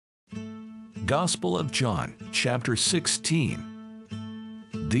Gospel of John, chapter 16.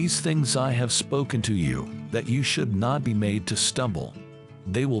 These things I have spoken to you, that you should not be made to stumble.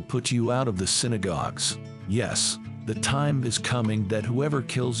 They will put you out of the synagogues. Yes, the time is coming that whoever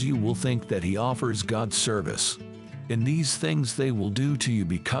kills you will think that he offers God service. And these things they will do to you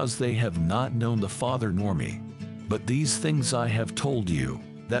because they have not known the Father nor me. But these things I have told you,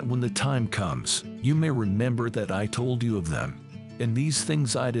 that when the time comes, you may remember that I told you of them. And these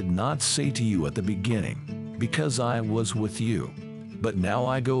things I did not say to you at the beginning, because I was with you. But now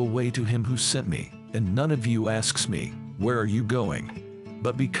I go away to him who sent me, and none of you asks me, where are you going?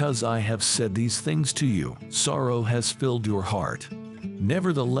 But because I have said these things to you, sorrow has filled your heart.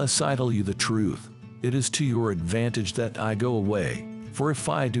 Nevertheless I tell you the truth, it is to your advantage that I go away. For if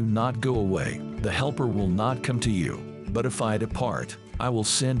I do not go away, the Helper will not come to you. But if I depart, I will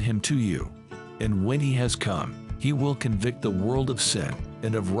send him to you. And when he has come, he will convict the world of sin,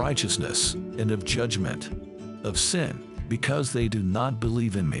 and of righteousness, and of judgment. Of sin, because they do not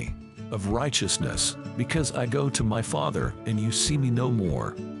believe in me. Of righteousness, because I go to my Father, and you see me no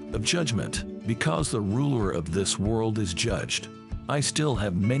more. Of judgment, because the ruler of this world is judged. I still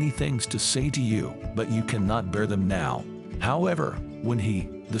have many things to say to you, but you cannot bear them now. However, when he,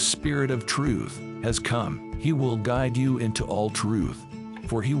 the Spirit of truth, has come, he will guide you into all truth.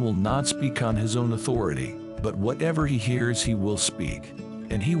 For he will not speak on his own authority, but whatever he hears he will speak.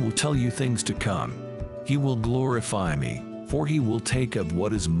 And he will tell you things to come. He will glorify me, for he will take of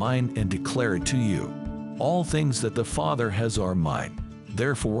what is mine and declare it to you. All things that the Father has are mine.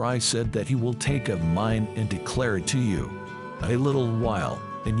 Therefore I said that he will take of mine and declare it to you. A little while,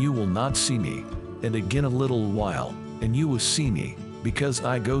 and you will not see me, and again a little while, and you will see me, because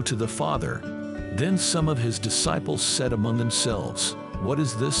I go to the Father. Then some of his disciples said among themselves, what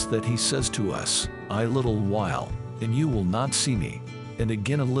is this that he says to us? A little while, and you will not see me, and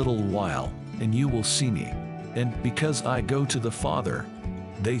again a little while, and you will see me, and because I go to the Father.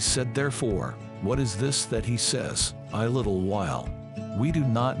 They said therefore, what is this that he says, a little while? We do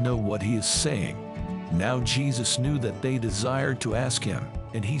not know what he is saying. Now Jesus knew that they desired to ask him,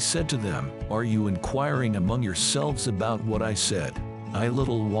 and he said to them, are you inquiring among yourselves about what I said? A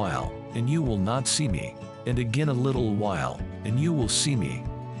little while, and you will not see me, and again a little while, and you will see me.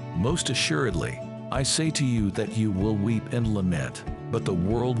 Most assuredly, I say to you that you will weep and lament, but the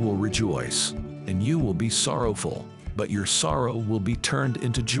world will rejoice, and you will be sorrowful, but your sorrow will be turned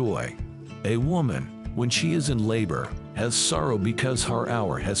into joy. A woman, when she is in labor, has sorrow because her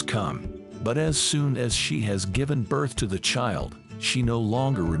hour has come. But as soon as she has given birth to the child, she no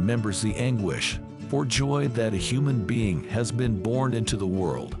longer remembers the anguish, for joy that a human being has been born into the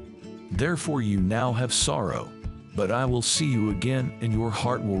world. Therefore you now have sorrow, but I will see you again, and your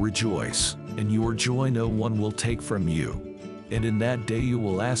heart will rejoice, and your joy no one will take from you. And in that day you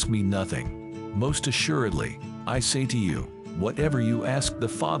will ask me nothing. Most assuredly, I say to you, whatever you ask the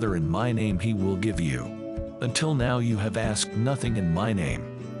Father in my name he will give you. Until now you have asked nothing in my name.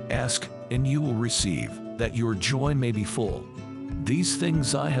 Ask, and you will receive, that your joy may be full. These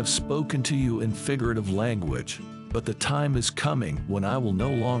things I have spoken to you in figurative language, but the time is coming when I will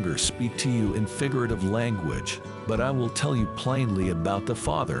no longer speak to you in figurative language, but I will tell you plainly about the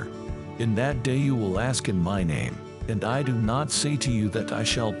Father. In that day you will ask in my name, and I do not say to you that I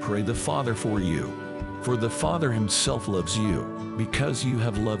shall pray the Father for you. For the Father himself loves you, because you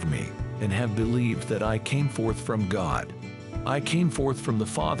have loved me, and have believed that I came forth from God. I came forth from the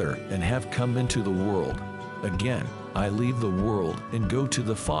Father and have come into the world. Again, I leave the world and go to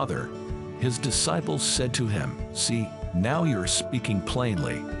the Father. His disciples said to him, see, now you are speaking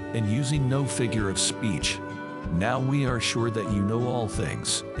plainly, and using no figure of speech. Now we are sure that you know all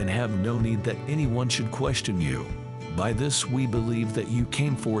things, and have no need that anyone should question you. By this we believe that you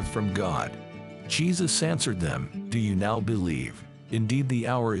came forth from God. Jesus answered them, do you now believe? Indeed the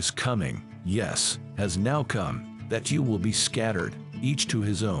hour is coming, yes, has now come, that you will be scattered, each to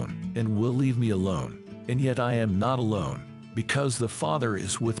his own, and will leave me alone. And yet I am not alone, because the Father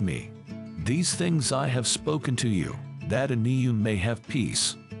is with me. These things I have spoken to you, that in me you may have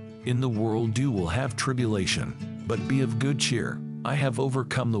peace. In the world you will have tribulation, but be of good cheer, I have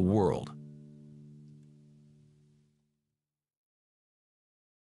overcome the world.